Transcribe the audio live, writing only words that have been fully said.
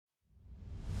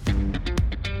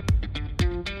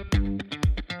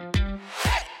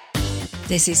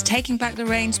This is Taking Back the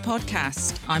Reins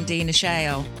podcast. I'm Dina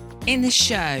Shale. In this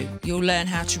show, you'll learn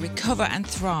how to recover and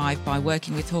thrive by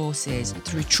working with horses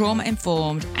through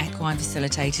trauma-informed, equine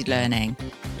facilitated learning,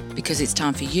 because it's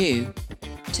time for you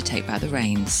to take back the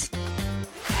reins.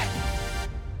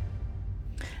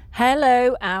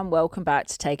 Hello and welcome back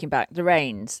to Taking Back the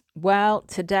Reins. Well,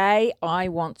 today I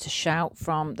want to shout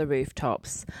from the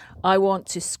rooftops. I want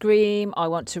to scream, I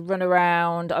want to run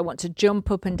around, I want to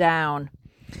jump up and down.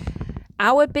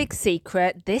 Our big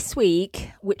secret this week,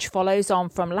 which follows on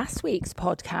from last week's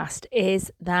podcast,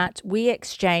 is that we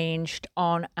exchanged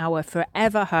on our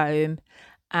forever home,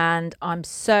 and I'm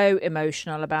so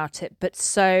emotional about it, but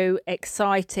so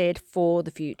excited for the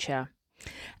future.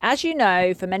 As you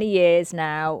know, for many years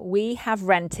now, we have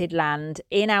rented land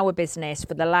in our business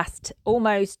for the last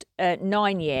almost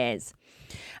 9 years.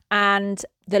 And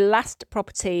the last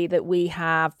property that we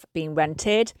have been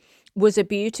rented was a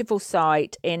beautiful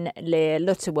site in Lear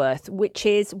Lutterworth, which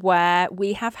is where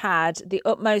we have had the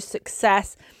utmost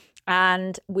success,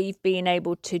 and we've been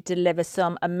able to deliver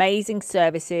some amazing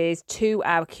services to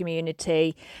our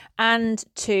community and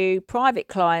to private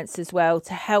clients as well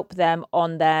to help them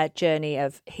on their journey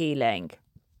of healing.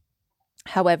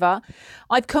 However,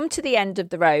 I've come to the end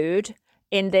of the road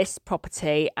in this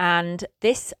property, and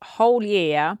this whole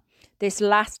year, this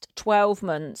last 12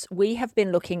 months, we have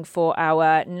been looking for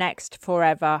our next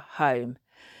forever home.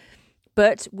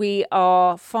 But we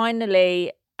are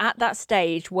finally at that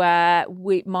stage where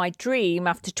my dream,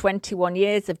 after 21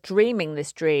 years of dreaming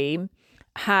this dream,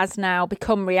 has now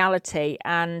become reality.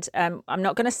 And I'm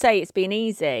not going to say it's been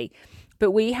easy, but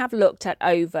we have looked at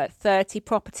over 30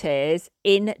 properties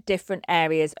in different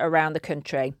areas around the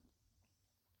country.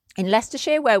 In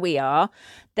Leicestershire, where we are,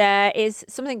 there is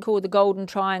something called the Golden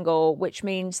Triangle, which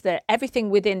means that everything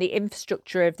within the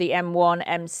infrastructure of the M1,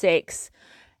 M6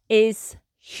 is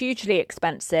hugely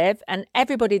expensive, and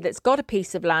everybody that's got a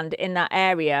piece of land in that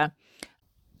area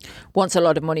wants a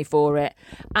lot of money for it.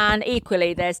 And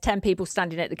equally, there's 10 people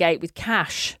standing at the gate with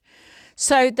cash.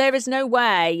 So there is no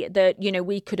way that,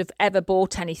 we could have ever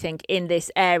bought anything in this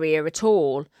area at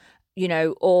all,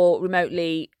 or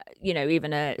remotely,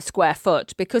 even a square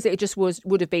foot, because it just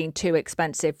would have been too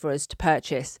expensive for us to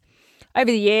purchase. Over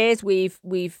the years, we've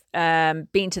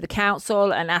been to the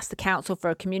council and asked the council for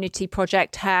a community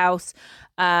project house,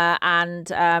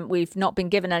 and we've not been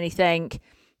given anything.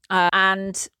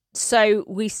 And so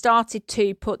we started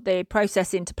to put the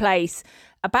process into place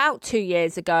about 2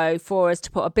 years ago for us to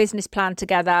put a business plan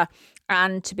together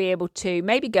and to be able to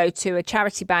maybe go to a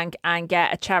charity bank and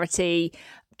get a charity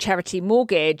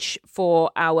mortgage for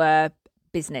our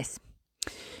business.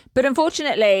 But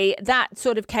unfortunately, that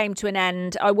sort of came to an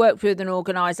end. I worked with an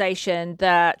organisation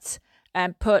that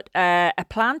put a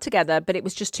plan together, but it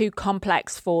was just too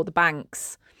complex for the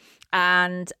banks.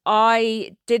 And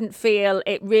I didn't feel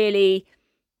it really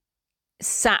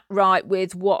sat right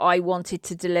with what I wanted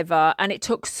to deliver. And it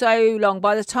took so long.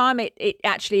 By the time it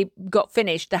actually got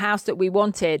finished, the house that we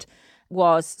wanted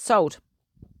was sold.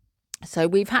 So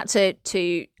we've had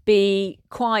to be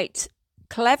quite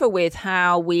clever with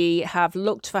how we have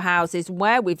looked for houses,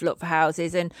 where we've looked for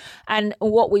houses, and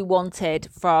what we wanted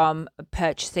from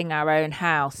purchasing our own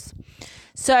house.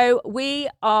 So we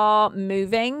are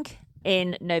moving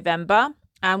in November,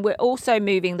 and we're also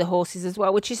moving the horses as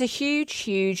well, which is a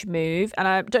huge move. And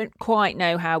I don't quite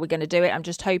know how we're going to do it. I'm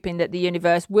just hoping that the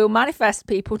universe will manifest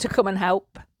people to come and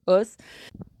help us.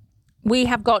 We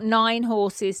have got 9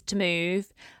 horses to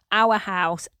move, our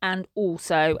house and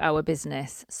also our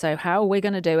business. So how are we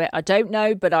going to do it? I don't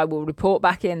know, but I will report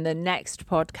back in the next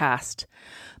podcast.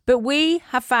 But we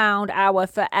have found our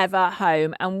forever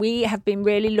home, and we have been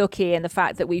really lucky in the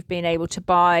fact that we've been able to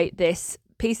buy this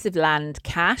piece of land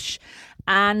cash,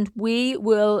 and we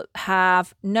will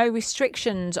have no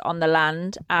restrictions on the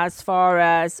land as far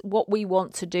as what we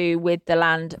want to do with the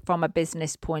land from a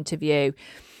business point of view.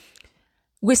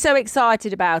 We're so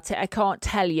excited about it. I can't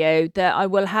tell you that I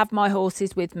will have my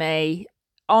horses with me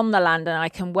on the land, and I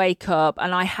can wake up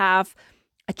and I have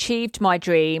achieved my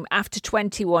dream after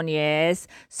 21 years.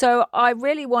 So I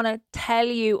really want to tell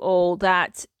you all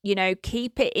that,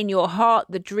 keep it in your heart,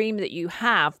 the dream that you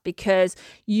have, because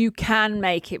you can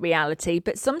make it reality.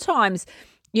 But sometimes,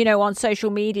 on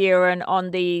social media and on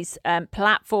these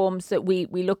platforms that we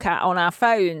look at on our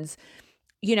phones,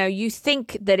 you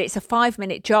think that it's a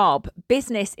 5-minute job.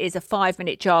 Business is a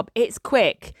 5-minute job. It's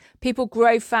quick. People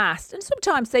grow fast. And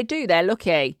sometimes they do. They're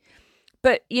lucky.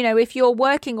 But, if you're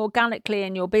working organically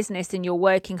in your business and you're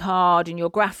working hard and you're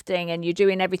grafting and you're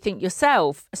doing everything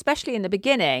yourself, especially in the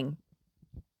beginning,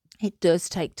 It does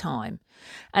take time.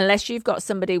 Unless you've got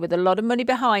somebody with a lot of money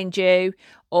behind you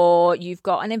or you've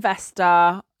got an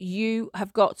investor, you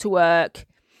have got to work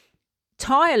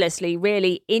tirelessly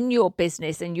really in your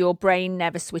business and your brain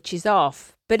never switches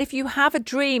off. But if you have a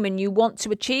dream and you want to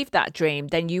achieve that dream,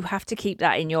 then you have to keep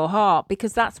that in your heart,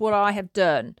 because that's what I have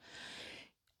done.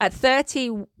 At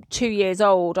 32 years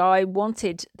old, I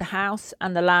wanted the house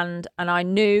and the land, and I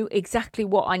knew exactly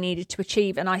what I needed to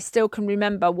achieve. And I still can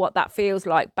remember what that feels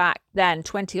like back then,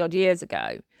 20 odd years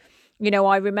ago. You know,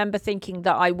 I remember thinking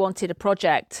that I wanted a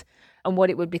project and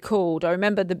what it would be called. I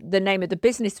remember the name of the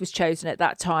business was chosen at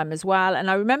that time as well.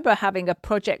 And I remember having a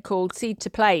project called Seed to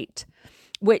Plate,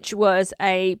 which was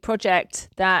a project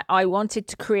that I wanted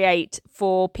to create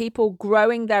for people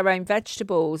growing their own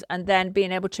vegetables and then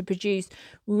being able to produce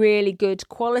really good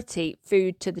quality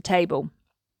food to the table.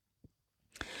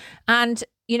 And,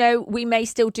 you know, we may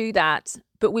still do that,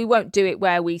 but we won't do it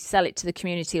where we sell it to the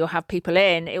community or have people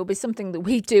in. It will be something that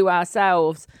we do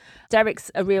ourselves. Derek's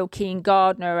a real keen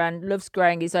gardener and loves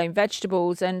growing his own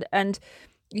vegetables. And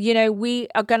you know, we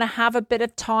are going to have a bit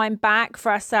of time back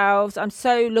for ourselves. I'm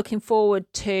so looking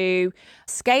forward to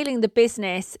scaling the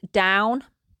business down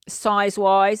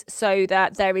size-wise so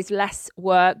that there is less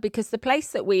work, because the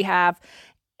place that we have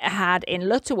had in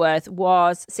Lutterworth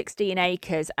was 16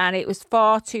 acres and it was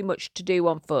far too much to do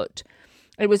on foot.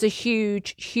 It was a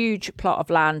huge, huge plot of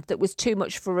land that was too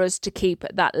much for us to keep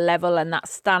at that level and that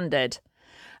standard.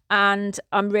 And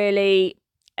I'm really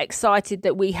excited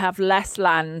that we have less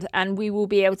land and we will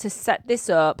be able to set this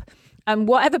up, and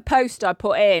whatever post I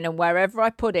put in and wherever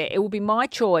I put it, it will be my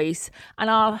choice, and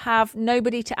I'll have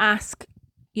nobody to ask,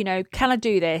 you know, can I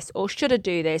do this, or should I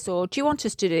do this, or do you want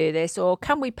us to do this, or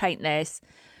can we paint this,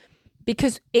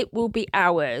 because it will be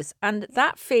ours. And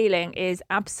that feeling is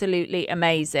absolutely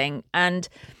amazing. And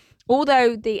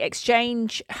although the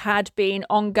exchange had been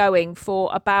ongoing for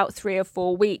about 3 or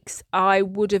 4 weeks, I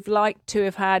would have liked to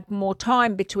have had more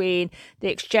time between the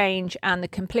exchange and the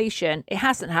completion. It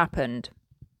hasn't happened.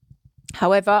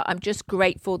 However, I'm just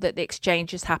grateful that the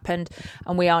exchange has happened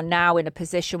and we are now in a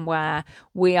position where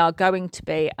we are going to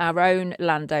be our own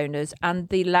landowners and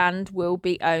the land will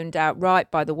be owned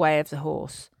outright by the way of the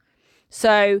horse.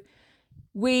 So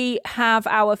we have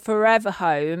our forever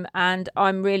home, and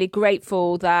I'm really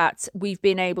grateful that we've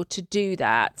been able to do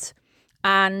that.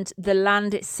 And the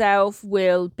land itself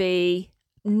will be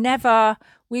I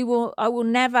will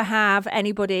never have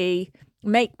anybody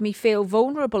make me feel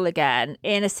vulnerable again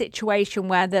in a situation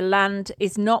where the land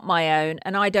is not my own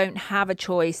and I don't have a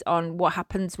choice on what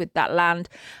happens with that land.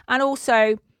 And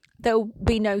also there'll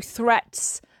be no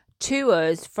threats to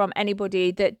us from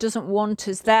anybody that doesn't want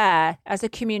us there as a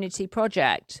community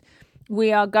project.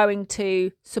 We are going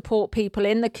to support people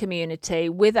in the community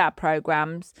with our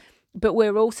programs, but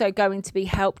we're also going to be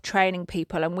help training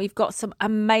people. And we've got some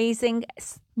amazing,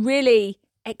 really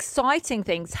exciting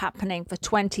things happening for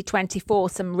 2024,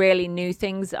 some really new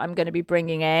things that I'm going to be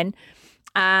bringing in.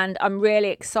 And I'm really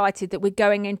excited that we're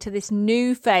going into this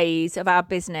new phase of our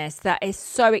business that is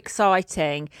so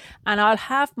exciting. And I'll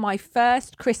have my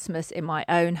first Christmas in my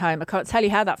own home. I can't tell you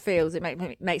how that feels. It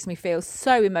makes me feel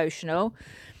so emotional.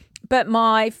 But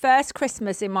my first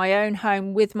Christmas in my own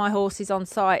home with my horses on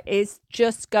site is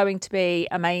just going to be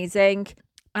amazing.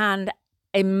 And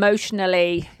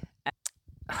emotionally,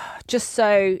 just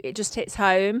so it just hits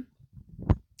home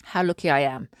how lucky I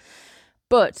am.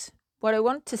 But what I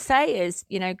want to say is,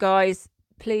 you know, guys,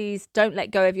 please don't let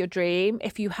go of your dream.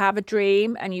 If you have a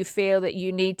dream and you feel that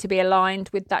you need to be aligned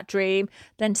with that dream,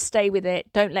 then stay with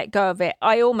it. Don't let go of it.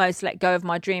 I almost let go of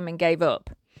my dream and gave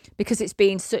up because it's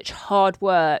been such hard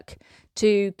work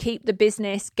to keep the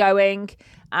business going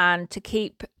and to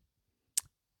keep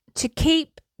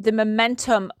the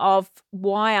momentum of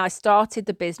why I started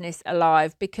the business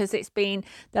alive, because it's been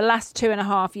the last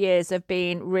 2.5 years have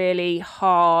been really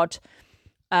hard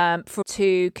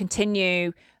to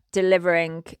continue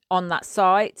delivering on that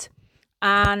site.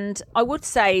 And I would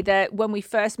say that when we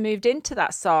first moved into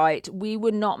that site, we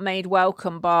were not made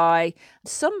welcome by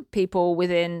some people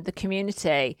within the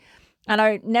community. And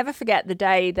I never forget the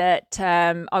day that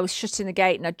I was shutting the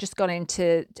gate and I'd just gone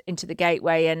into the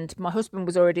gateway and my husband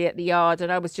was already at the yard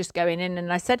and I was just going in,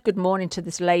 and I said good morning to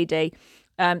this lady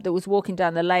that was walking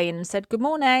down the lane and said good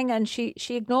morning, and she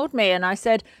ignored me, and I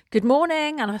said good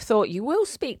morning, and I thought, you will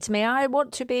speak to me. I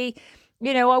want to be,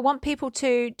 you know, I want people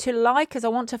to like us. I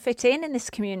want to fit in this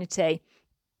community.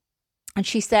 And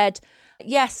she said,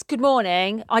 yes, good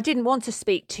morning. I didn't want to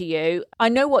speak to you. I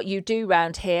know what you do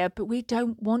round here, but we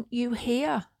don't want you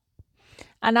here.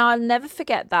 And I'll never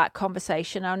forget that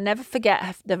conversation. I'll never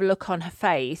forget the look on her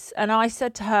face. And I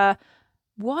said to her,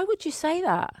 why would you say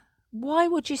that? why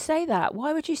would you say that?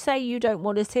 Why would you say you don't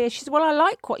want us here? She said, well, I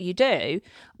like what you do.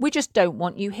 We just don't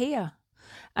want you here.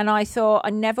 And I thought, I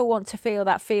never want to feel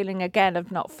that feeling again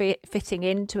of not fitting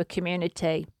into a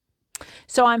community.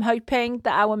 So I'm hoping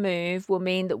that our move will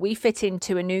mean that we fit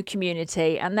into a new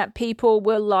community and that people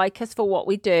will like us for what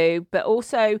we do, but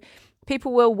also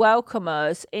people will welcome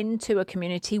us into a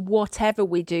community, whatever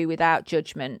we do, without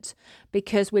judgment,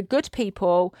 because we're good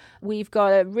people. We've got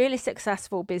a really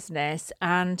successful business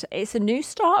and it's a new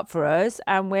start for us.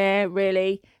 And we're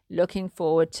really looking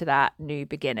forward to that new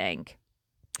beginning.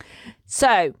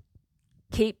 So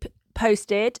keep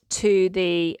posted to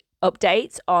the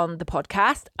updates on the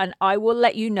podcast and I will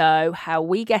let you know how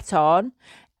we get on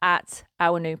at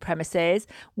our new premises.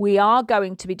 We are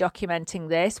going to be documenting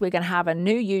this. We're going to have a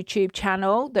new YouTube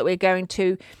channel that we're going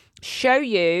to show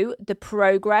you the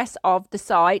progress of the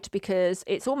site, because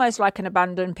it's almost like an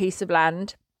abandoned piece of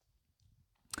land.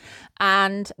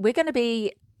 And we're going to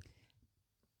be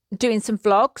doing some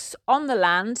vlogs on the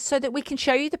land so that we can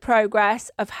show you the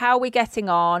progress of how we're getting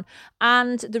on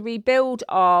and the rebuild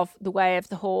of the Way of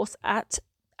the Horse at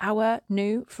our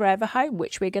new forever home,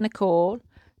 which we're going to call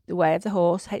the Way of the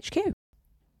Horse HQ.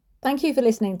 Thank you for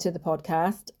listening to the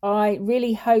podcast. I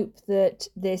really hope that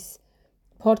this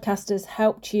podcast has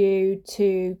helped you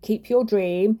to keep your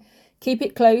dream, keep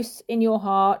it close in your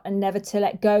heart and never to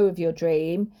let go of your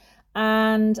dream.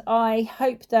 And I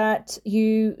hope that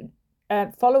you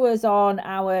follow us on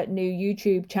our new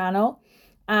YouTube channel,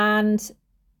 and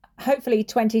hopefully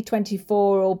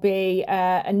 2024 will be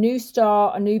a new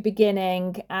start, a new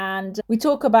beginning. And we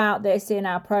talk about this in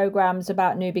our programs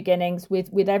about new beginnings.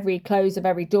 With every close of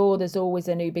every door, there's always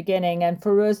a new beginning. And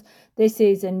for us, this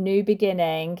is a new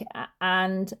beginning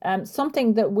and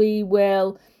something that we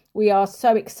are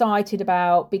so excited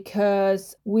about,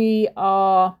 because we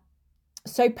are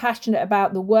so passionate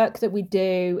about the work that we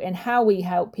do and how we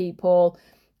help people.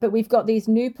 But we've got these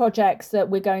new projects that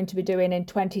we're going to be doing in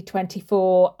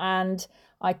 2024, and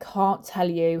I can't tell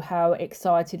you how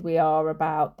excited we are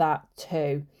about that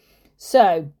too.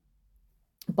 So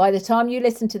by the time you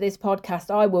listen to this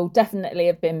podcast, I will definitely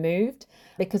have been moved,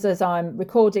 because as I'm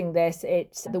recording this,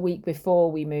 it's the week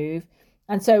before we move.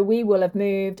 And so we will have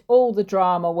moved, all the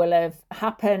drama will have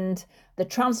happened, the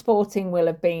transporting will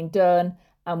have been done,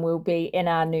 and we'll be in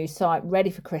our new site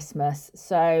ready for Christmas.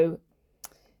 So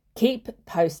keep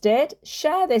posted,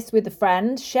 share this with a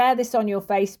friend, share this on your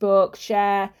Facebook,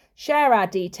 share our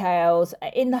details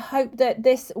in the hope that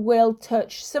this will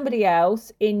touch somebody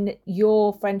else in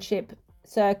your friendship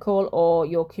circle or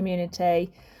your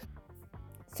community.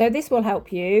 So this will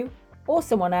help you or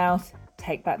someone else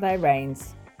take back their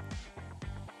reins.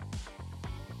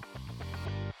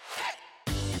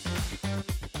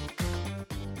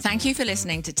 Thank you for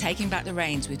listening to Taking Back the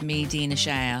Reins with me, Dina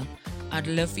Shale. I'd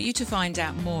love for you to find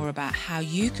out more about how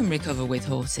you can recover with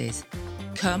horses.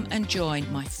 Come and join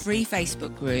my free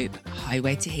Facebook group,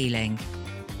 Highway to Healing.